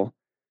schedule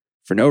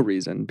for no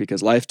reason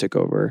because life took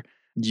over,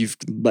 you've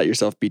let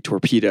yourself be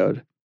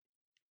torpedoed.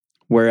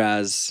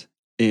 Whereas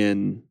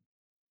in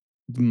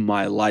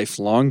my life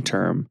long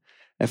term,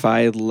 if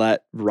I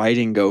let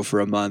writing go for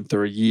a month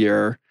or a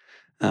year,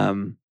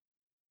 I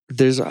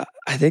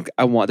think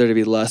I want there to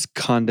be less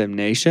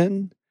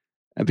condemnation,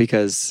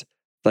 because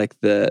like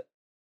the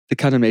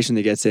condemnation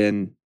that gets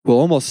in will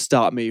almost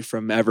stop me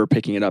from ever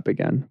picking it up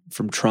again,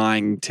 from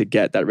trying to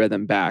get that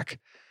rhythm back.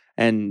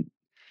 And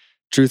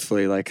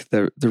truthfully, like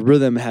the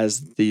rhythm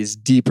has these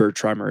deeper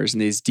tremors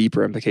and these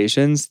deeper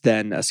implications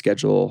than a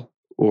schedule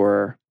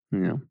or,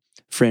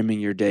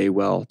 framing your day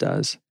well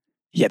does.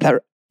 Yeah,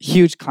 that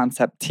huge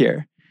concept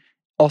here.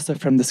 Also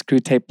from the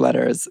Screwtape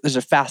Letters, there's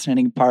a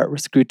fascinating part where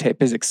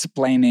Screwtape is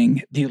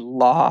explaining the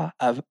law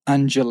of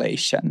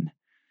undulation.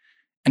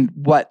 And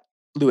what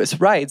Lewis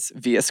writes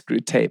via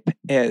Screwtape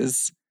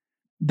is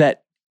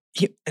that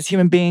as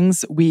human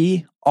beings,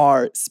 we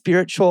are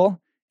spiritual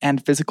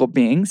and physical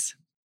beings.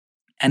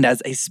 And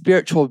as a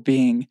spiritual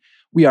being,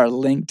 we are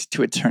linked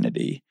to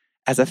eternity.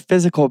 As a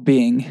physical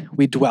being,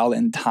 we dwell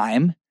in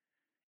time.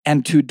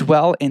 And to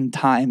dwell in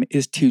time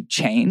is to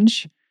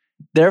change.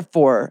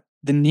 Therefore,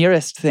 the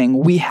nearest thing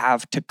we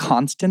have to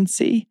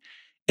constancy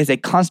is a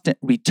constant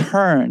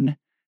return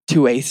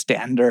to a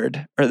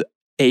standard or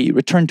a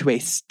return to a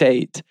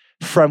state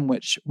from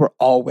which we're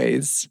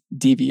always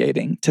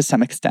deviating to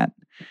some extent.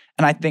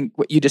 And I think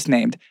what you just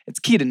named, it's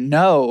key to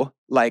know,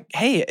 like,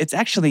 hey, it's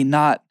actually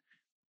not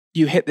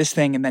you hit this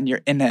thing and then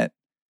you're in it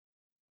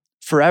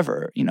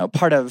forever.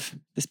 Part of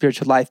the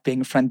spiritual life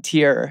being a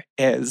frontier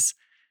is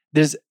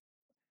there's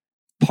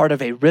part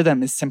of a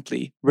rhythm is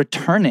simply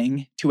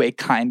returning to a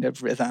kind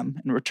of rhythm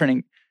and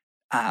returning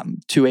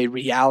to a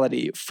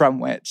reality from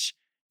which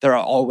there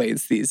are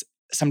always these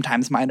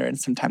sometimes minor and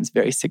sometimes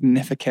very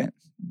significant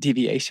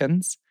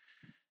deviations.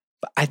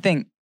 But I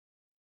think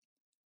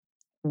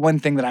one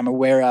thing that I'm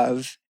aware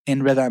of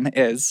in rhythm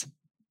is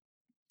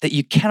that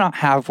you cannot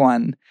have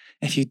one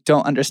if you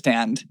don't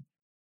understand,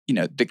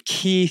 the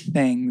key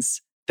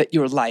things that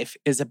your life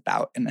is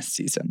about in a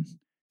season.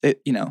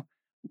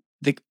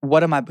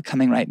 What am I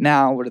becoming right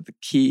now? What are the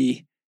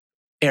key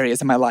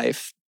areas of my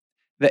life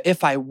that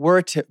if I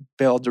were to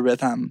build a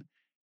rhythm,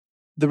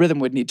 the rhythm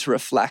would need to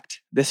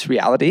reflect this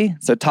reality?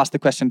 So toss the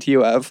question to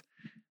you of,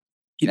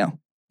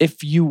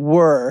 if you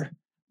were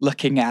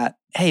looking at,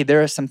 hey,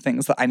 there are some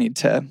things that I need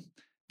to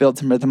build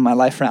some rhythm in my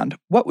life around,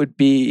 what would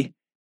be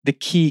the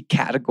key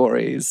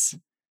categories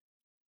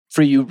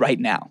for you right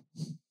now?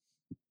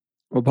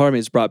 Well, part of me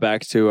is brought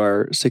back to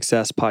our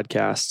success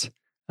podcast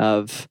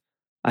of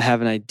I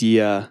have an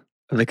idea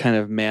of the kind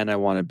of man I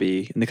want to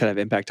be and the kind of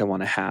impact I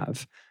want to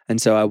have.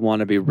 And so I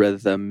want to be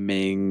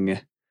rhythming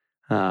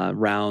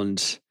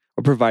around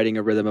or providing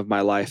a rhythm of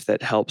my life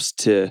that helps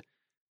to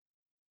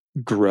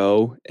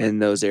grow in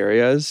those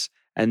areas.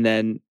 And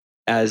then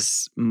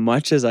as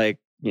much as I,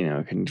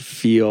 can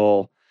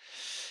feel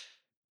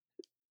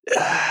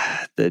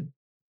the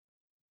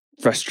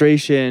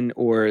frustration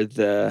or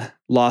the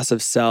loss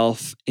of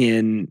self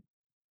in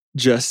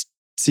just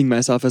seeing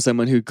myself as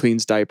someone who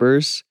cleans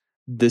diapers,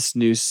 this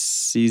new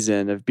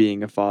season of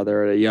being a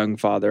father, a young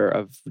father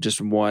of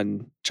just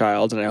one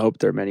child, and I hope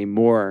there are many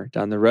more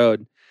down the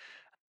road,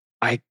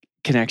 I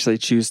can actually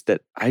choose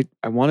that I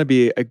want to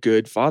be a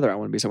good father. I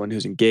want to be someone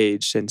who's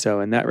engaged. And so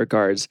in that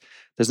regards,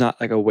 there's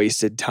not like a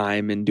wasted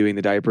time in doing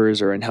the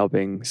diapers or in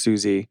helping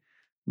Susie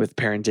with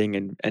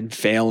parenting and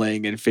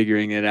failing and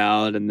figuring it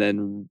out and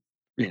then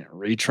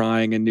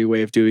retrying a new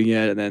way of doing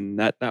it and then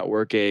that not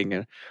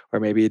working, or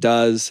maybe it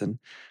does.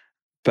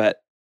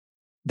 But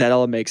that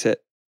all makes it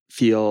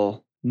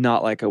feel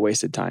not like a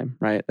wasted time,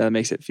 right? That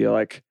makes it feel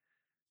like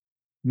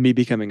me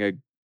becoming a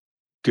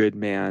good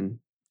man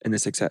in the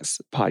Success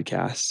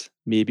podcast,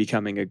 me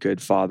becoming a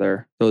good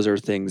father. Those are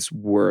things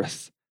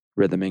worth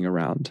rhythming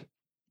around.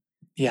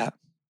 Yeah.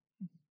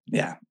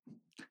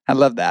 I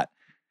love that.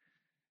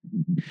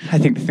 I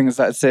think the things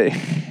that I'd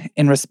say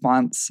in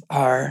response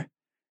are,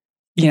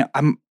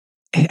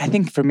 I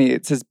think for me,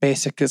 it's as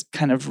basic as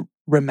kind of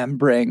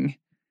remembering,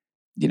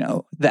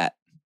 that,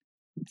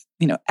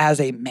 as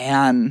a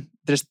man,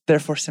 there's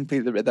therefore simply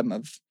the rhythm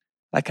of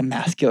like a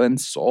masculine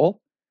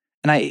soul.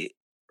 And I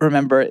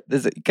remember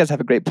you guys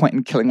have a great point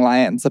in Killing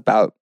Lions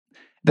about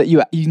that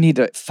you need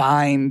to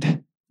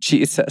find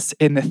Jesus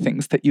in the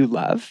things that you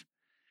love.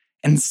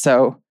 And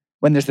so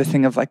when there's the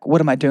thing of like, what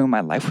am I doing in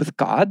my life with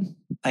God?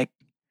 Like,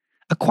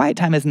 a quiet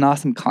time is an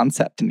awesome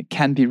concept and it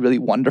can be really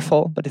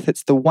wonderful. But if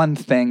it's the one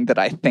thing that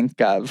I think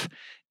of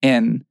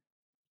in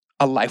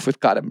a life with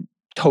God, I'm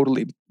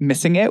totally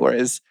missing it.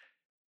 Whereas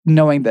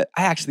knowing that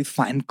I actually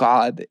find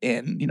God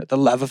in, the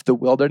love of the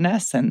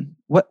wilderness, and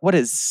what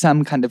is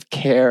some kind of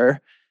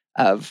care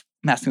of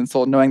masculine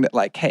soul, knowing that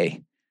like,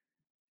 hey,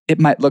 it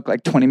might look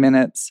like 20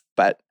 minutes,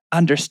 but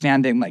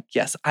understanding like,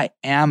 yes, I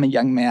am a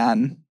young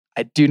man.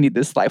 I do need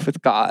this life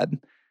with God.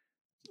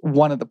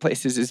 One of the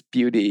places is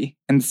beauty.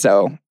 And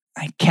so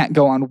I can't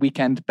go on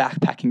weekend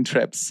backpacking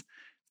trips,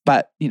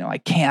 but, I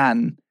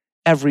can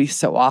every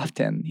so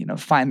often,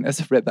 find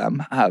this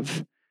rhythm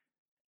of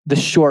the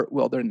short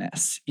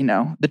wilderness,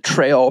 the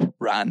trail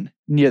run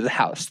near the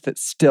house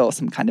that's still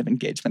some kind of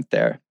engagement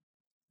there.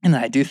 And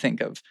then I do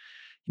think of,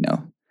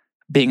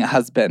 being a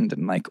husband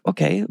and like,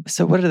 okay,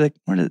 so what are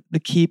the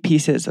key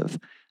pieces of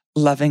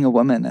loving a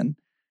woman? And,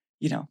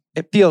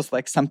 it feels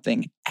like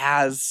something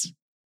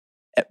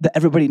that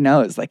everybody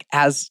knows, like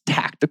as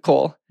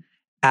tactical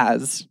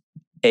as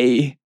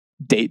a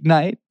date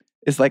night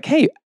is like,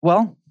 hey,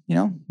 well,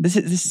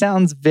 this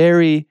sounds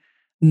very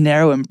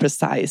narrow and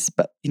precise,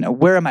 but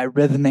where am I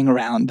rhythming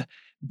around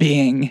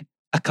being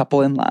a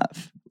couple in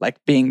love,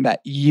 like being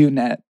that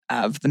unit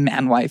of the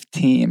man-wife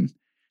team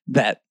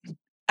that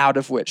out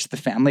of which the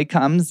family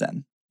comes,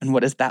 and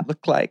what does that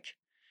look like?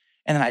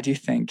 And then I do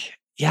think,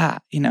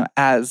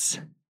 as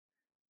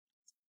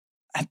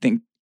I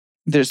think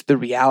there's the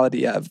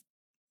reality of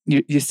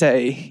you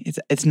say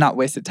it's not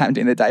wasted time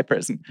doing the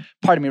diapers, and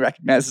part of me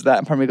recognizes that,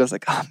 and part of me goes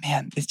like, oh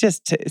man, it's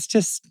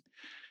just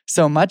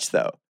so much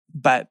though.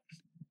 But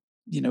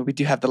we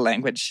do have the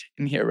language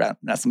in here around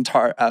Nassim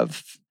Taleb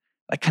of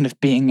like kind of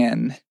being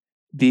in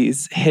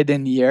these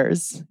hidden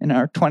years in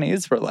our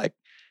 20s where like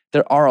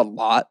there are a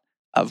lot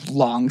of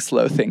long,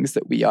 slow things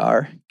that we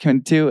are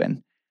committed to,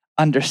 and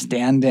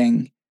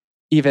understanding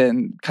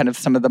even kind of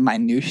some of the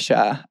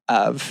minutia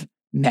of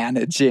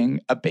managing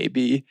a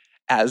baby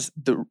as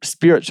the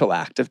spiritual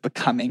act of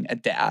becoming a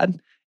dad.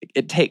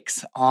 It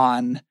takes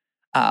on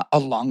a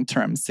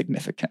long-term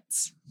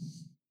significance.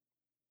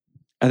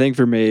 I think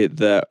for me,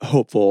 the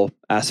hopeful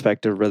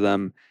aspect of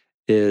rhythm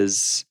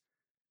is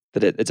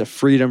that it's a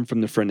freedom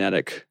from the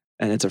frenetic,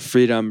 and it's a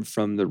freedom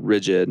from the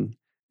rigid,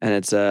 and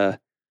it's a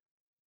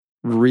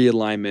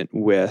realignment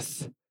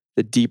with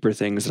the deeper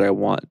things that I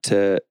want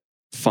to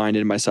find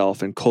in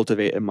myself and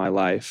cultivate in my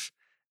life.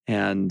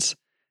 And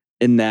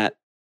in that,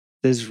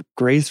 there's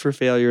grace for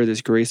failure,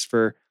 there's grace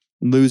for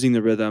losing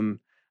the rhythm,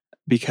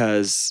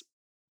 because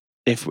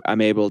if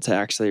I'm able to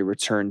actually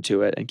return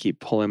to it and keep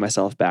pulling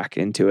myself back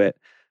into it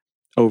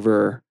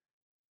over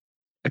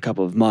a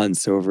couple of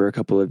months, over a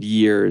couple of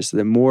years,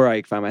 the more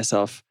I find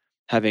myself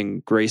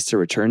having grace to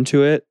return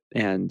to it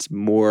and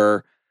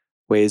more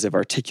ways of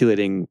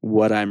articulating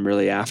what I'm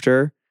really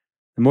after,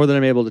 the more that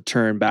I'm able to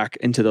turn back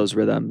into those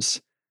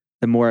rhythms,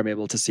 the more I'm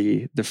able to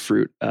see the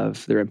fruit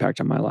of their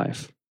impact on my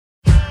life.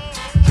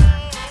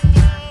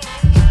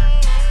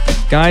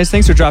 Guys,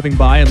 thanks for dropping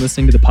by and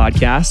listening to the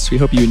podcast. We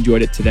hope you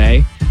enjoyed it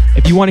today.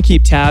 If you want to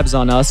keep tabs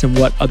on us and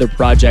what other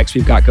projects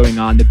we've got going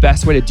on, the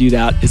best way to do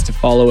that is to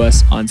follow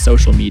us on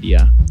social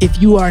media.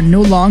 If you are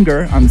no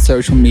longer on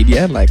social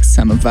media, like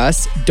some of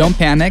us, don't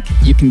panic.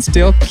 You can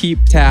still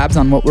keep tabs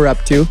on what we're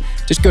up to.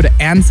 Just go to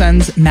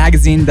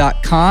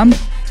ansonsmagazine.com,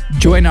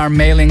 join our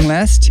mailing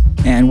list,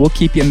 and we'll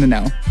keep you in the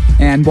know.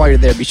 And while you're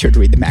there, be sure to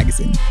read the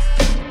magazine.